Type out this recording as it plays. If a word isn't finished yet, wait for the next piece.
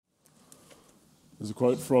There's a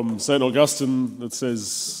quote from St. Augustine that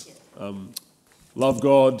says, love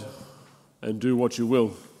God and do what you will,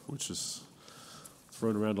 which is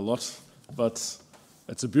thrown around a lot. But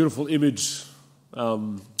it's a beautiful image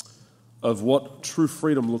of what true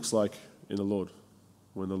freedom looks like in the Lord,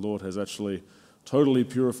 when the Lord has actually totally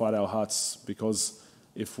purified our hearts, because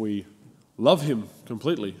if we love Him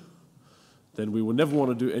completely, then we will never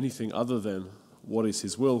want to do anything other than what is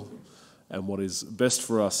His will and what is best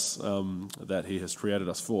for us, that He has created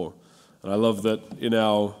us for. And I love that in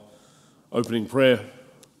our opening prayer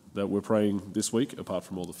that we're praying this week, apart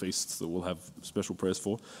from all the feasts that we'll have special prayers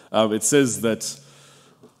for, it says that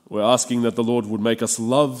we're asking that the Lord would make us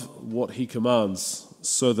love what He commands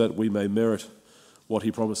so that we may merit what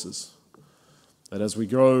He promises. That as we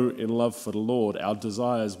grow in love for the Lord, our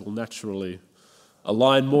desires will naturally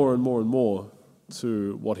align more and more and more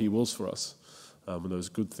to what He wills for us, and those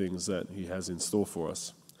good things that He has in store for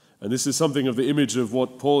us. And this is something of the image of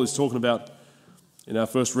what Paul is talking about in our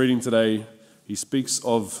first reading today. He speaks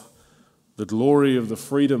of the glory of the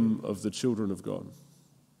freedom of the children of God.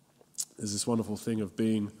 There's this wonderful thing of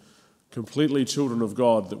being completely children of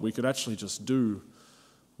God, that we could actually just do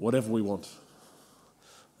whatever we want.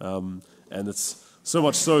 And it's so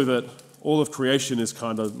much so that all of creation is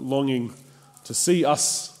kind of longing to see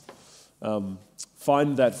us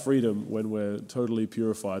find that freedom when we're totally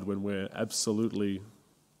purified, when we're absolutely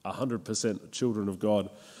 100% children of God.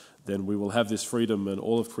 Then we will have this freedom, and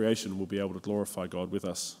all of creation will be able to glorify God with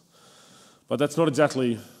us. But that's not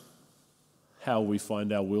exactly how we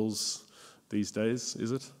find our wills these days,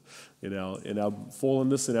 is it? In our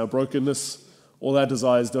fallenness, in our brokenness, all our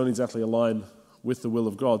desires don't exactly align with the will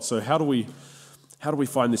of God. So how do we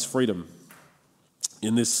find this freedom?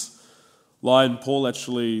 In this line, Paul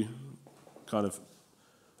actually kind of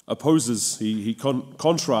opposes, he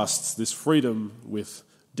contrasts this freedom with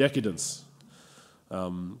decadence.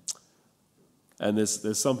 And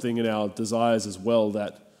there's something in our desires as well,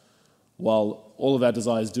 that while all of our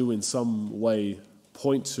desires do in some way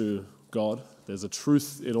point to God, there's a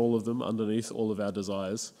truth in all of them underneath all of our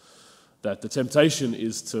desires, that the temptation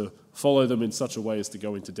is to follow them in such a way as to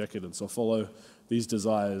go into decadence, or follow these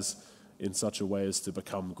desires in such a way as to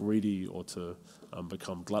become greedy, or to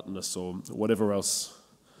become gluttonous, or whatever else.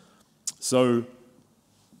 So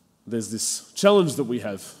there's this challenge that we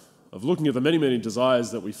have of looking at the many, many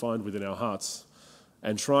desires that we find within our hearts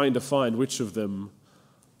and trying to find which of them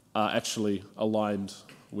are actually aligned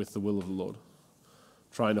with the will of the Lord.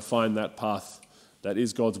 Trying to find that path that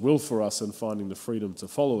is God's will for us and finding the freedom to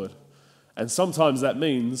follow it. And sometimes that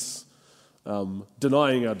means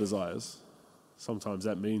denying our desires. Sometimes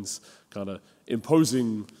that means kind of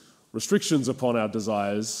imposing restrictions upon our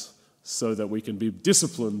desires so that we can be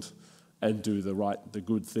disciplined and do the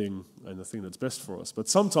good thing and the thing that's best for us. But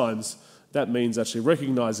sometimes that means actually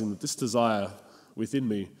recognizing that this desire within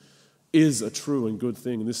me is a true and good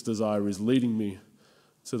thing, and this desire is leading me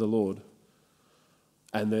to the Lord.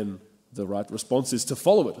 And then the right response is to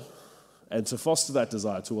follow it and to foster that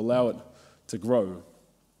desire, to allow it to grow.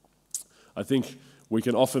 I think we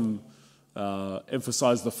can often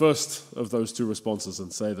emphasize the first of those two responses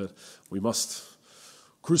and say that we must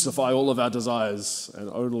crucify all of our desires and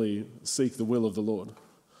only seek the will of the Lord.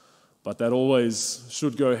 But that always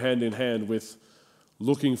should go hand in hand with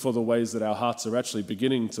looking for the ways that our hearts are actually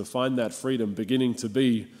beginning to find that freedom, beginning to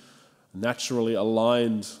be naturally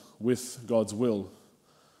aligned with God's will.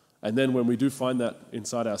 And then when we do find that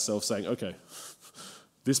inside ourselves, saying, okay,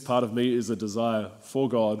 this part of me is a desire for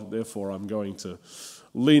God, therefore I'm going to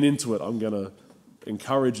lean into it, I'm going to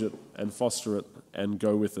encourage it and foster it and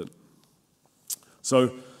go with it.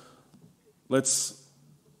 So let's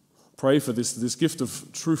pray for this gift of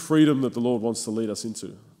true freedom that the Lord wants to lead us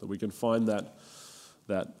into, that we can find that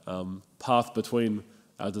path between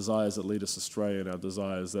our desires that lead us astray and our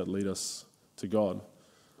desires that lead us to God,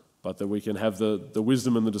 but that we can have the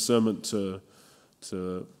wisdom and the discernment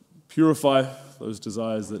to purify those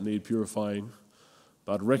desires that need purifying,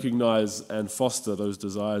 but recognize and foster those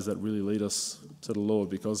desires that really lead us to the Lord,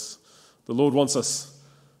 because the Lord wants us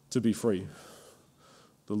to be free.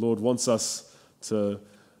 The Lord wants us to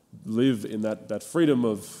live in that freedom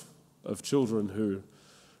of children who,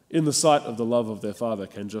 in the sight of the love of their Father,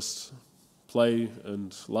 can just play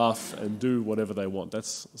and laugh and do whatever they want.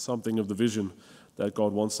 That's something of the vision that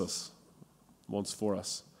God wants for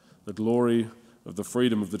us. The glory of the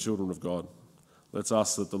freedom of the children of God. Let's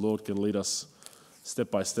ask that the Lord can lead us step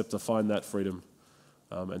by step to find that freedom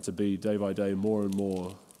and to be day by day more and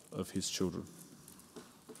more of His children.